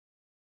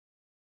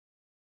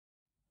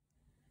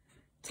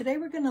Today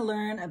we're going to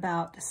learn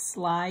about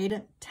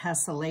slide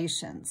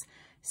tessellations.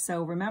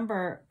 So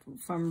remember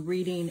from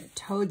reading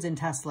Toads and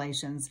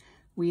Tessellations,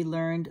 we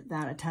learned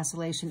that a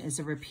tessellation is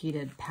a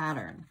repeated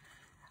pattern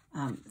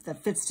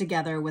that fits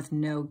together with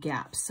no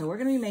gaps. So we're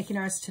going to be making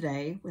ours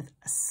today with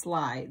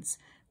slides,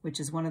 which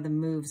is one of the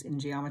moves in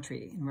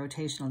geometry, in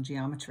rotational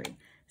geometry.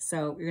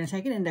 So you're going to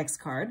take an index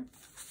card.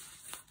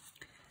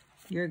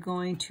 You're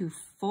going to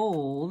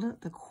fold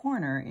the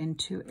corner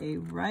into a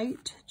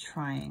right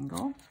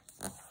triangle.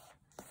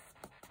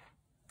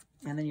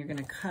 And then you're going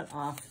to cut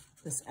off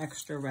this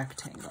extra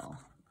rectangle.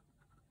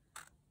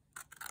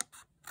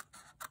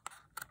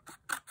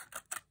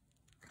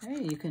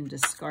 Okay, you can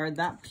discard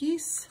that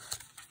piece.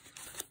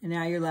 And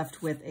now you're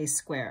left with a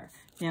square.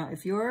 Now,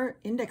 if your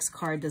index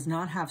card does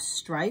not have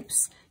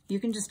stripes, you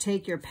can just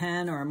take your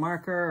pen or a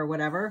marker or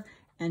whatever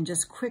and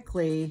just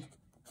quickly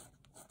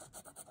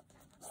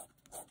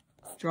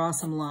draw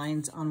some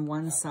lines on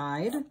one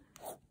side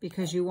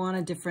because you want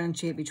to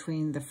differentiate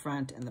between the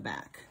front and the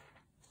back.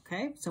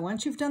 Okay, so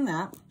once you've done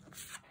that,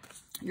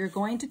 you're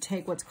going to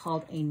take what's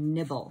called a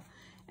nibble.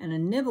 And a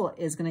nibble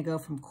is going to go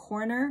from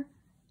corner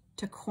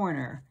to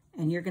corner,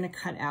 and you're going to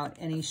cut out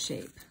any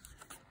shape.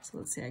 So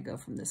let's say I go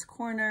from this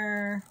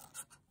corner,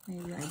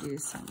 maybe I do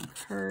some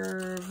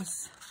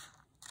curves,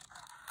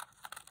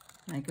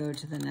 and I go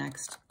to the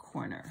next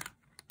corner.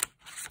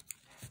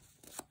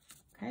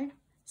 Okay,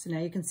 so now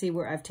you can see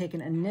where I've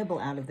taken a nibble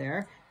out of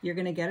there. You're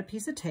going to get a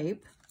piece of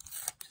tape,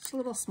 just a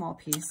little small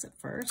piece at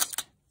first.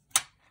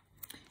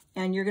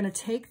 And you're going to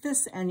take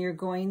this and you're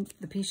going,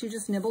 the piece you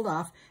just nibbled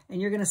off,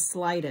 and you're going to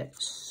slide it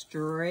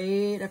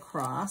straight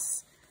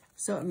across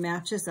so it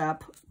matches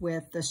up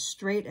with the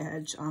straight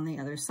edge on the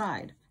other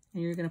side.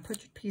 And you're going to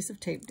put your piece of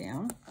tape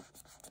down.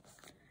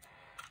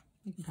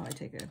 You can probably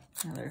take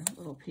another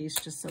little piece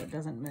just so it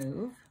doesn't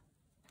move.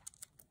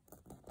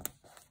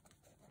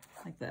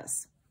 Like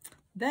this.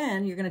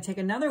 Then you're going to take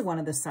another one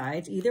of the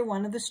sides, either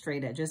one of the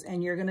straight edges,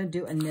 and you're going to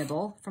do a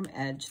nibble from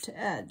edge to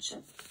edge.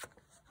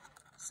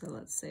 So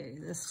let's say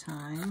this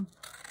time,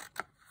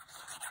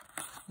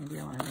 maybe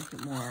I want to make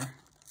it more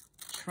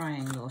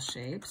triangle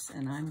shapes,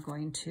 and I'm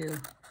going to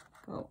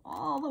go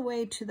all the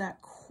way to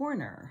that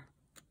corner.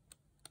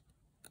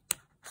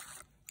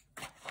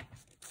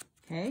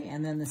 Okay,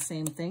 and then the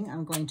same thing,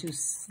 I'm going to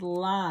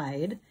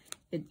slide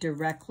it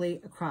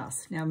directly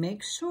across. Now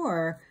make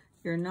sure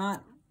you're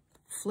not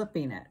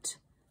flipping it.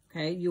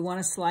 Okay, you want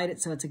to slide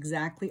it so it's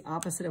exactly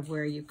opposite of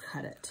where you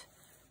cut it.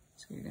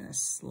 So you're going to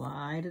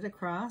slide it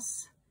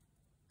across.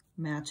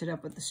 Match it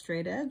up with the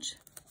straight edge.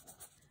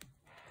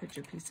 Put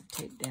your piece of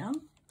tape down.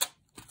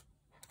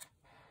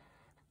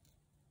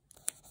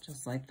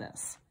 Just like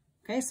this.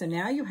 Okay, so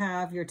now you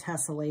have your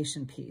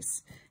tessellation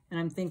piece. And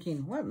I'm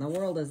thinking, what in the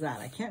world is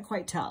that? I can't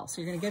quite tell.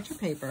 So you're going to get your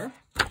paper.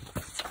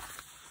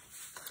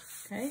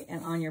 Okay,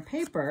 and on your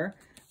paper,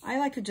 I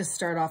like to just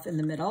start off in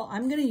the middle.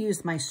 I'm going to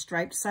use my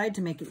striped side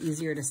to make it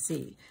easier to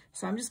see.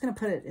 So I'm just going to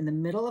put it in the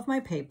middle of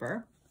my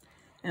paper.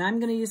 And I'm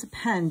going to use a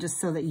pen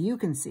just so that you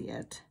can see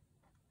it.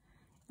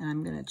 And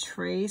I'm going to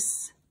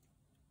trace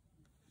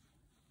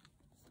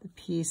the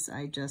piece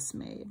I just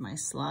made, my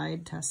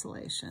slide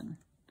tessellation.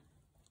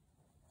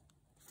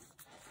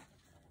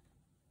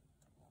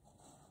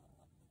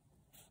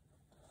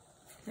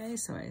 Okay,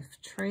 so I've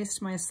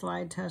traced my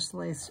slide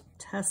tessellation.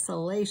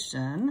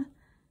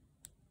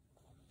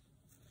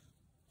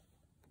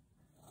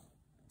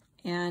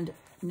 And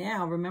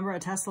now remember,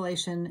 a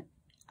tessellation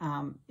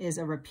is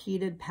a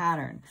repeated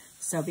pattern.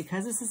 So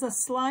because this is a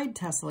slide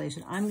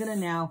tessellation, I'm going to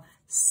now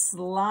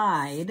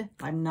slide.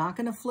 I'm not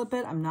going to flip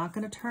it. I'm not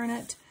going to turn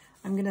it.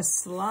 I'm going to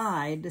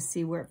slide to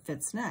see where it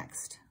fits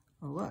next.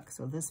 Oh, look,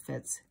 so this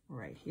fits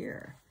right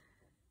here.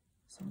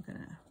 So I'm going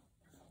to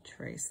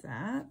trace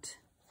that.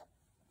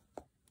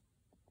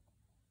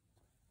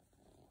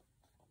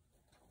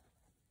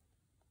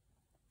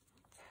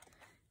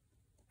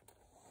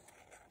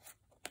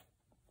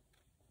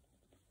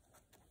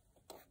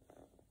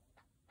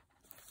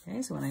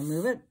 Okay, so when I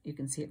move it, you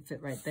can see it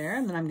fit right there.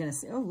 And then I'm going to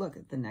say, oh, look,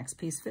 the next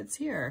piece fits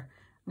here.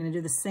 I'm going to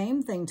do the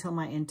same thing till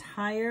my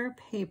entire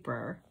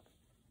paper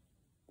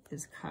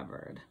is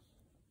covered.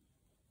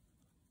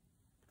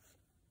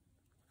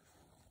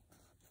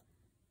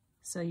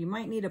 So you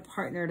might need a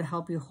partner to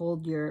help you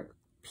hold your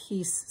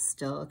piece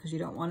still because you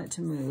don't want it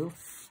to move.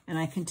 And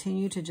I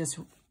continue to just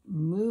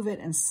move it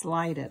and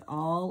slide it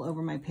all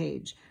over my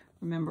page.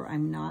 Remember,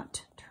 I'm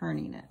not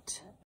turning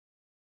it.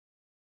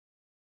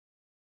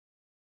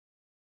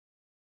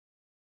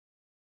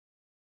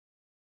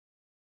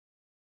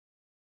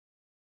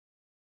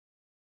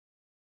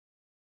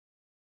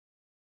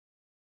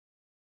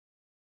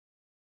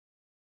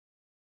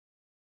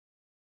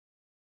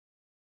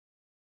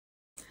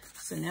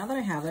 So now that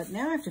I have it,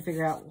 now I have to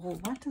figure out, well,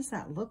 what does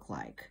that look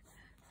like?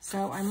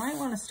 So I might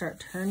want to start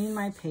turning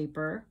my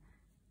paper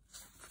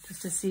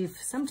just to see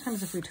if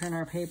sometimes if we turn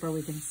our paper,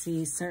 we can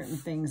see certain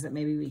things that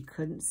maybe we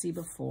couldn't see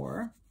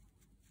before.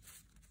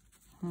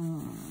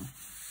 I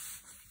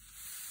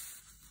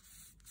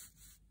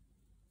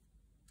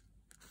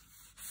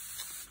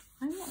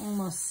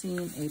almost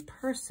seeing a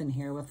person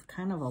here with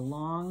kind of a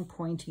long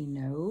pointy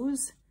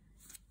nose.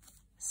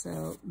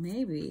 So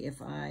maybe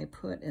if I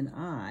put an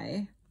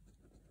eye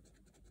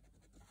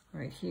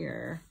right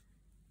here,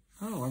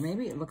 oh, or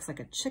maybe it looks like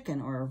a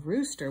chicken or a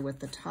rooster with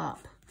the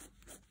top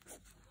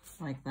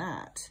like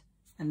that.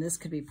 And this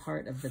could be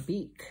part of the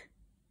beak.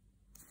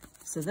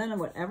 So then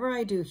whatever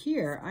I do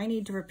here, I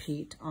need to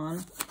repeat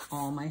on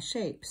all my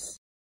shapes.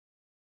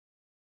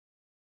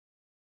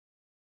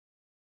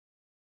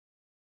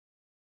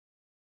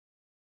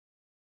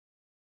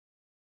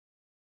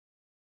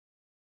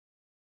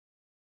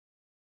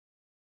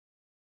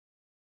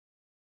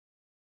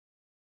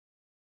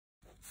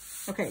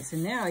 Okay, so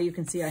now you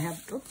can see I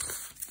have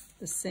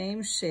the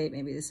same shape.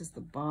 Maybe this is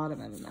the bottom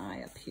of an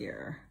eye up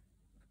here.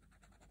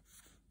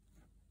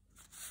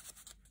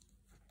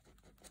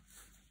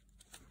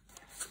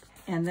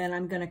 And then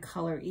I'm going to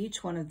color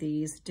each one of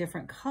these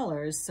different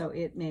colors so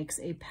it makes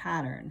a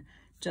pattern,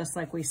 just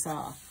like we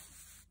saw.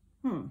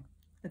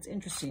 That's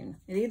interesting.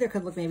 It either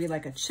could look maybe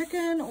like a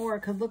chicken or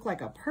it could look like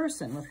a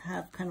person with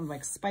kind of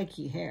like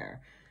spiky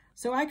hair.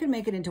 So I could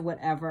make it into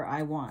whatever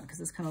I want because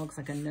this kind of looks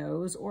like a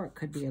nose or it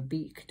could be a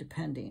beak,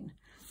 depending.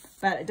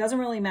 But it doesn't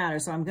really matter.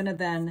 So I'm going to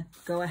then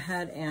go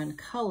ahead and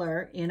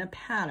color in a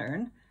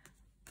pattern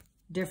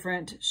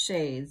different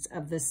shades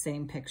of this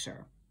same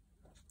picture.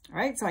 All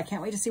right, so I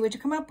can't wait to see what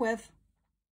you come up with.